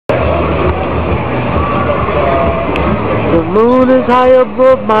high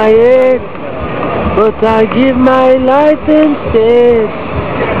above my head, but I give my life instead.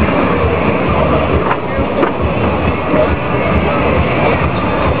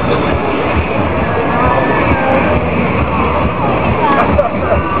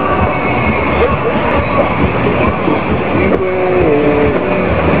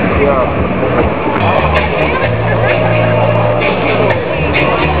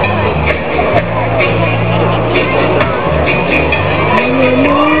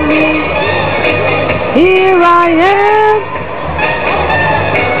 Here I am.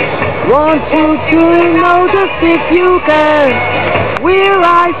 1, 2, 3, notice if you can. Where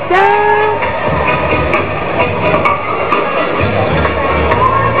I stand.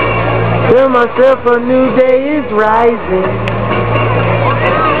 Tell myself a new day is rising.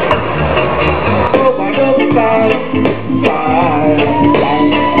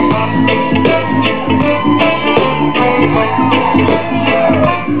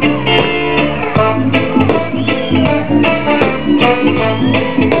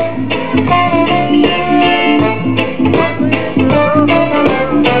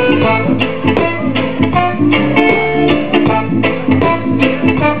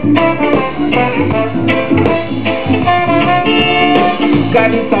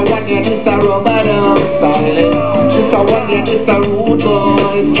 It's a one year, it's a rubber dub style. It's a one year, it's a rude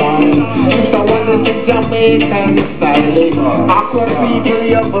boy style. It's a one year, it's Jamaican style. Akron people,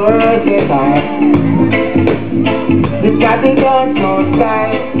 you're versatile. It's got the dancehall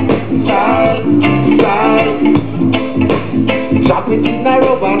style, style, style. Drop it in a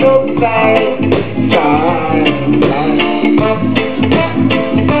rubber dub style, style, style.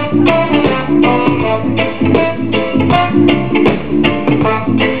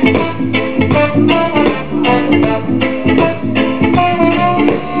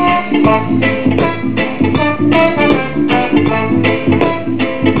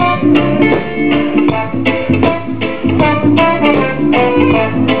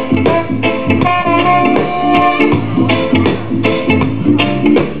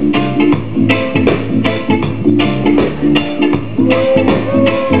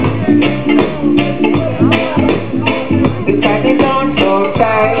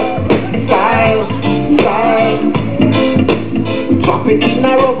 Drop it in a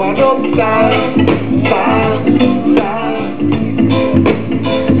rubber dub style, style, style.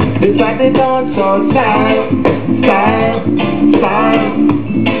 It's like the dancehall style, style, style.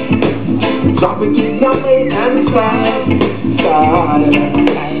 Drop it in Jamaican style, style,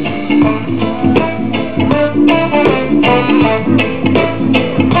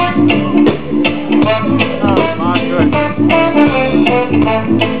 Oh my goodness.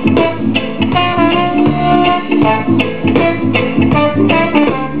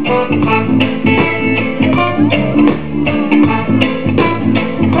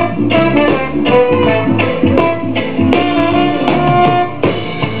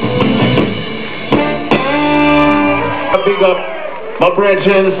 Big up my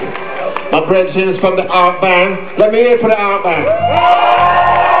brethren from the art band. Let me hear it for the art band.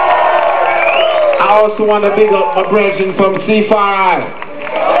 I also want to big up my brethren from C4I.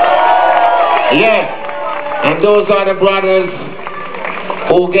 Yeah, and those are the brothers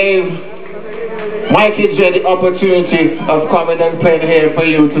who gave Mikey J the opportunity of coming and playing here for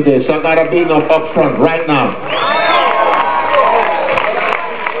you today. So I got to big up front right now.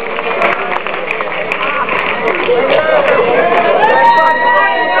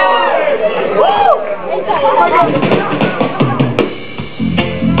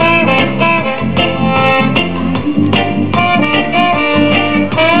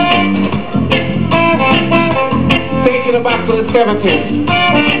 Taking it back to the 70s.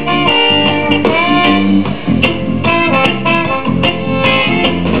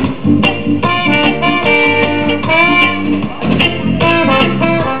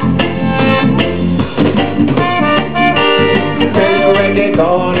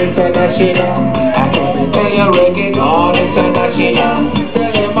 International, I come and tell you reggae on international.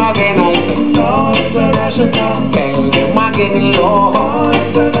 Tell them again I say on international. Tell them again Lord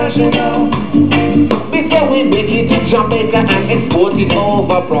international. Before we make it to Jamaica and export it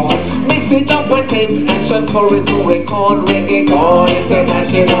over abroad, mix it up and tape and send for it to record reggae on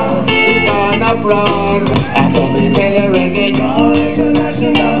international. It's gone abroad. I come and tell you reggae on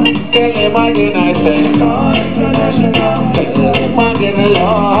international. Tell them again I say on international. Tell them again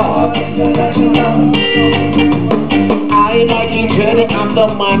Lord. I Mikey J, I'm the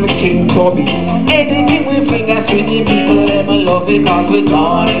man King Toby. Anything we bring us with the people, them love it cause we're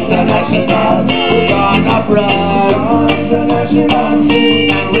gone international. We're gone abroad.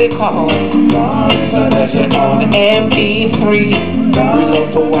 And we MP3. We love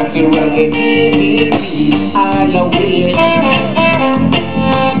to watch the reggae DVD all the way.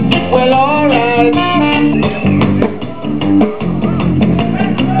 Well, alright.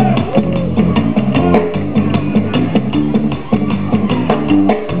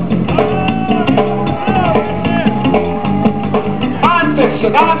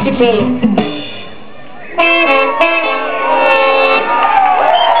 Article.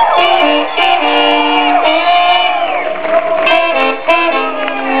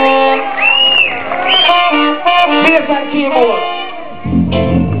 Bass and keyboard.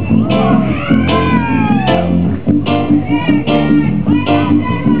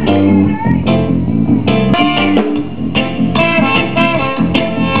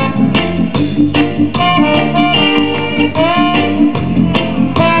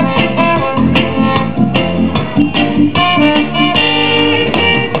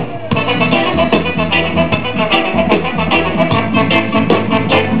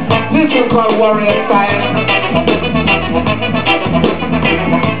 Called Warrior Style.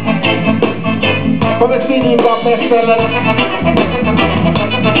 From the CD got bestseller.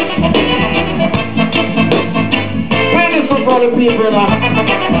 Play this for the people in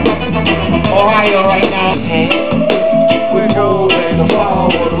Ohio right now. We're moving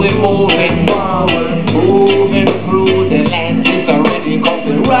forward, we're moving forward, moving through the land. It's already got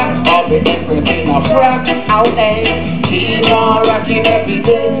the rock, all the everything of rock out there. Keep on rocking every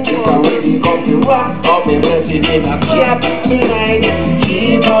day. It's already got the rock, all the blessing in a cap tonight.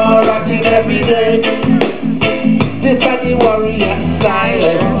 Keep on rocking every day. This is the warrior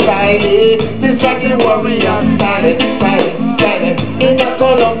silent, silent. This is the warrior silent, silent, silent. In the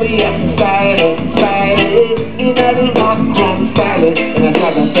Columbia silent, silent. In the Akron silent. And I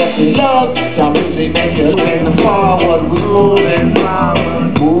tell them that we love the music makes you moving forward. We're moving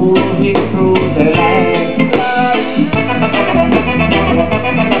forward, moving through the land.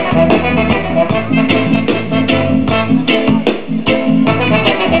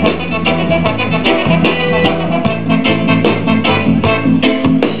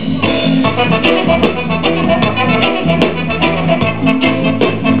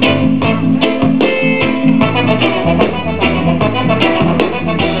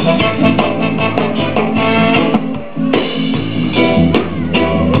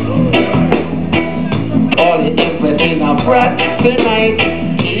 Tonight,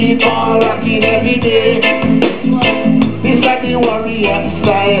 keep on rocking every day. This like the warrior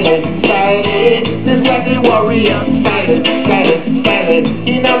silent, silent. This like the warrior silent, silent, silent.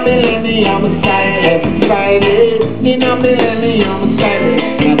 In a millennium silent, silent. In a millennium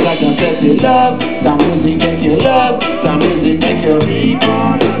silent. And like I said, you love, the music make you love, the music make you keep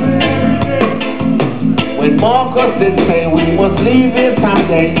on. When Marcus did say we must leave it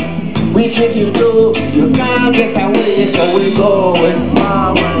someday, we kick you through, you can't get away, so we're going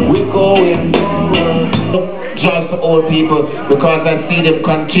forward, we're going forward. Just the old people, because I see them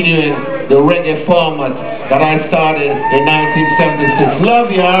continuing the reggae format that I started in 1976.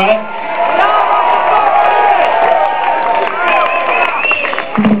 Love you, alright?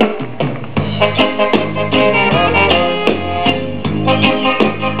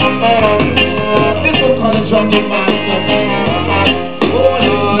 This will call it Jungle Master.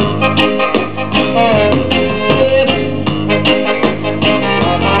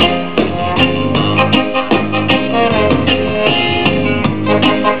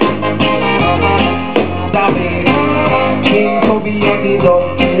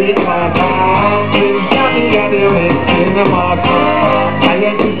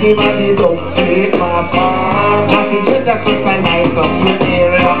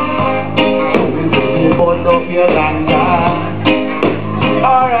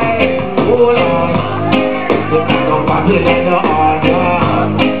 Alright, hold on.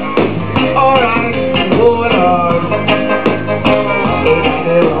 Alright, hold on.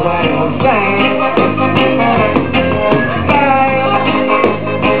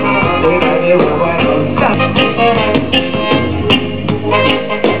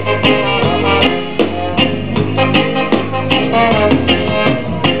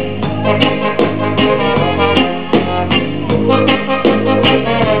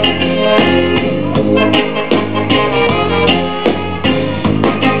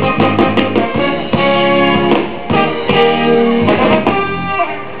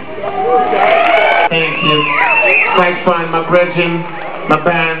 Like fun, my brethren, my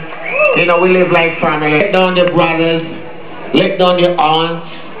band, you know, we live like family. Let down your brothers, let down your aunts,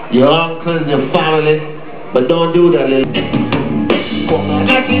 your uncles, your family, but don't do that little.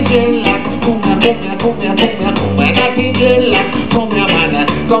 Come here, man.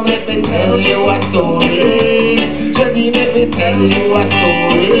 Come let me tell you a story. Jenny, let me tell you a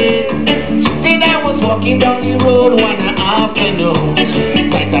story. Then I was walking down the road one afternoon,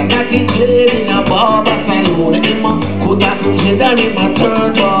 like a naughty kid in a barber saloon. Could have put down in my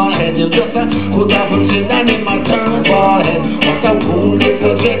turnball head. You just could have put down in my turnball head. What a cool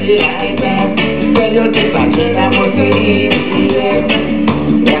little Jenny like that. Tell you this, I said I was an idiot.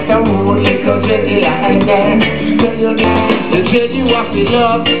 What a cool little Jenny like that. Tell you this, the Jenny what we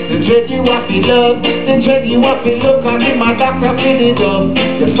love, the Jenny what we love, the Jenny what we look at him, my doctor fill it up.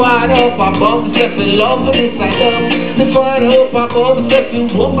 The father up above says the love inside up. The father up above says the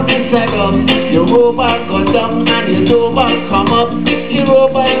woman inside up. Your robot go down and your robot come up. Your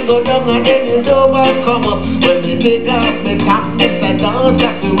robot go down and then your robot come up. When they take off my top, they say don't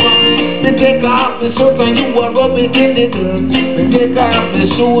have to run. They take off the shirt and you are rubbing in the dirt. They take off the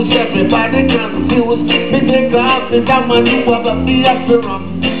shoes, everybody confused. They take off the top and you have a fear to run.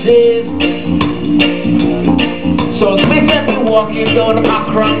 So me say me walking down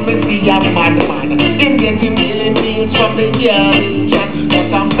Akron, me see a madman. Him getting million meals from the girl,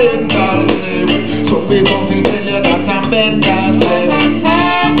 that I'm mental slave. So me gon' be tell you that I'm mental slave.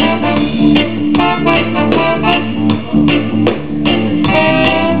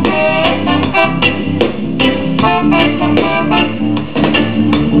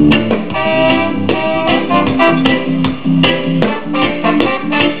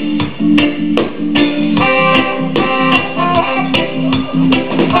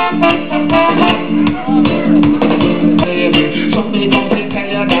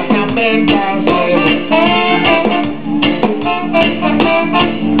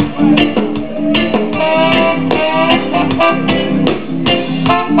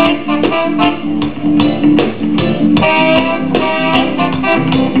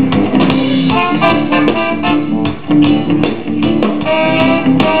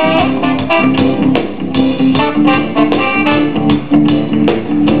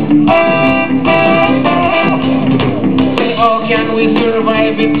 Can we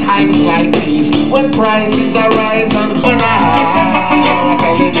survive in times like these when prices are rising on high?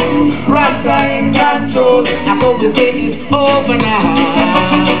 Telling you, Rasta in control. I hope we take it over now.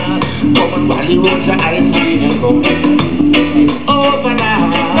 Come on, Valley Road, the ice cream and go. It's over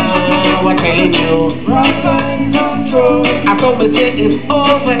now. I'm telling you, Rasta in control. I hope we take it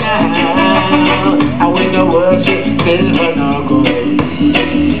over now. And when the worship still gonna go.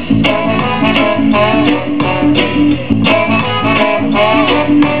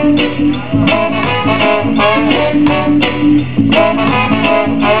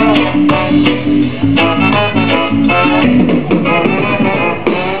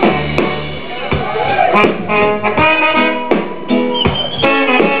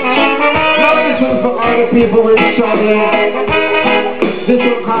 People were struggling. This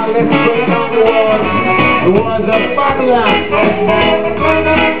will call let's bring on the war. The war's of Babylon.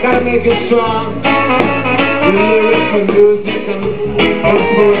 Gotta make it strong. The lyrics and music and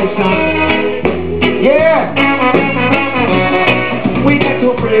inspiration. Yeah! We got to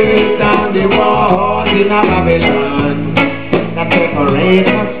break down the walls in Babylon that separate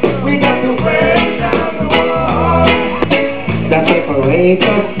us. We got to break down the walls that separate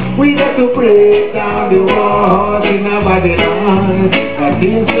us. We got to break down the walls in Babylon that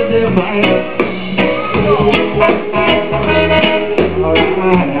seems to divide us.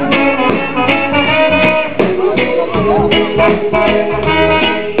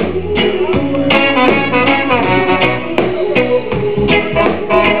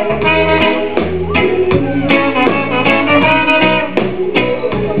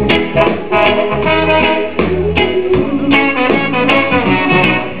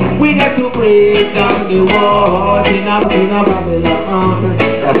 We got to break down the walls in Babylon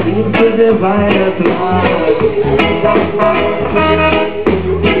that seems to divide us.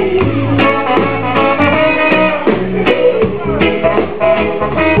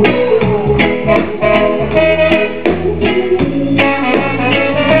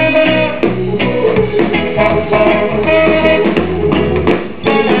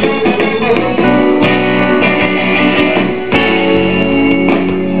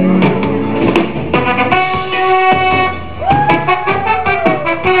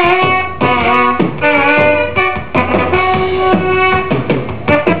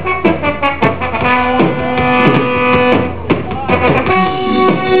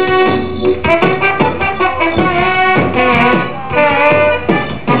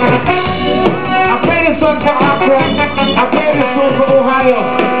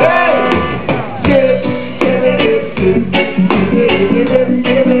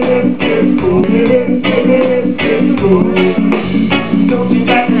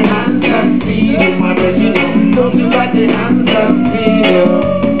 feed you, my brother. Don't you let the hands up feed you.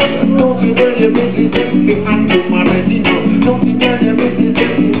 Don't you let your business behind you, my brother. Don't you let your business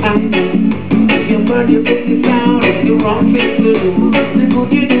behind you. If you burn your business down, it's the wrong thing to do. The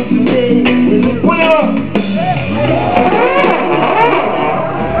good you do today will look well.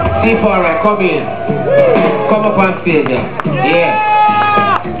 C4, come in. Come up on stage. Yeah.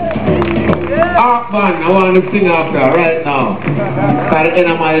 Akron, I want to sing after right now. By the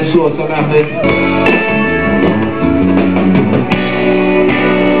end of my show, so that's it.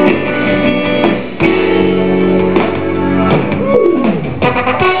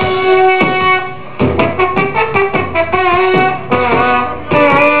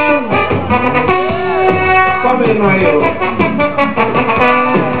 Come in, Mario.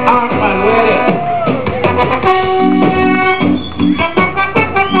 Akron, ready?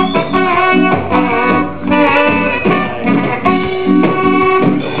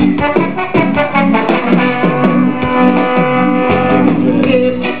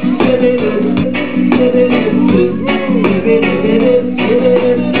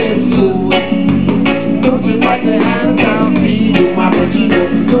 Don't you let the hands down, feed you, my brother.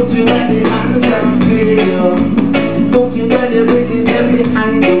 Don't you let the hands down, feed you. Don't you let everything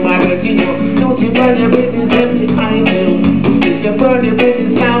behind you, my brother. Don't you let everything behind you. If you burn your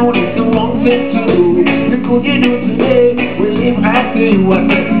business down, it's the wrong thing to do. The good you do today will live after you.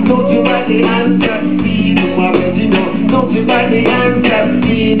 Don't you let the hands down, feed you, my brother. Don't you let the hands down,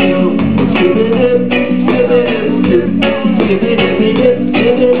 feed you. Give it up, give it up, give it up, give it up,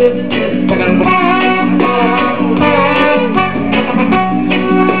 give it up.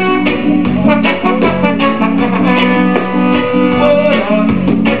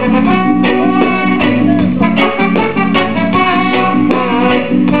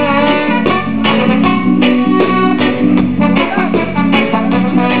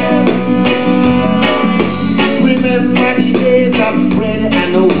 Remember the days of bread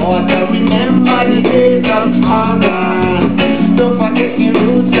and the water. Remember the days of hunger. Don't forget your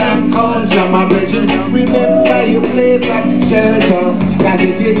roots and culture, my brethren. Remember your place of shelter. That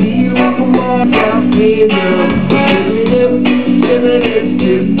if you deal with the water, failure. Give it up, give it up,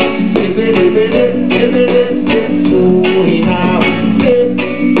 give it up, give it up, oh, now. Give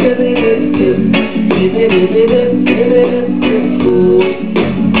it up, give it up, oh.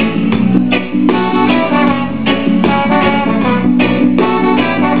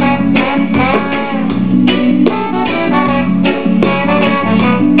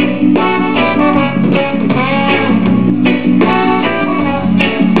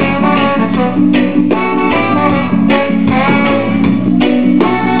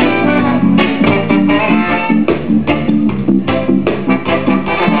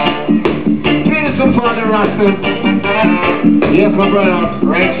 Yes, my brother,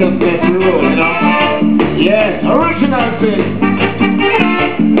 righteousness rule, you know. Yes, original thing.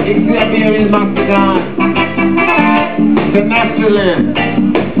 Xavier is Macedon. The National.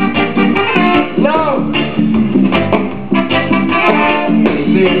 Love.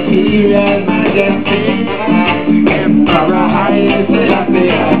 His Imperial Majesty. Emperor Haile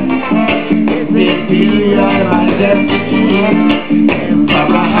Selassie. His Imperial Majesty.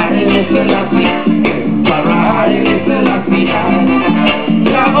 Emperor Haile Selassie. Emperor Haile Selassie.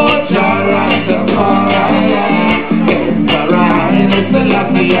 Jehovah Rastafari. Emperor Haile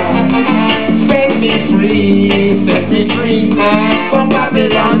Selassie. Set me free from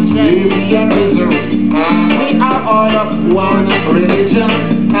Babylon's slavery and misery. We are all of one religion,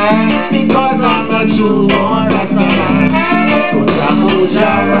 because I'm a true born Rastafari.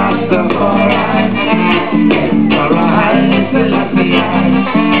 Jehovah Rastafari. Emperor Haile Selassie.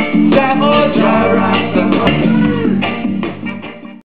 Jehovah Rastafari.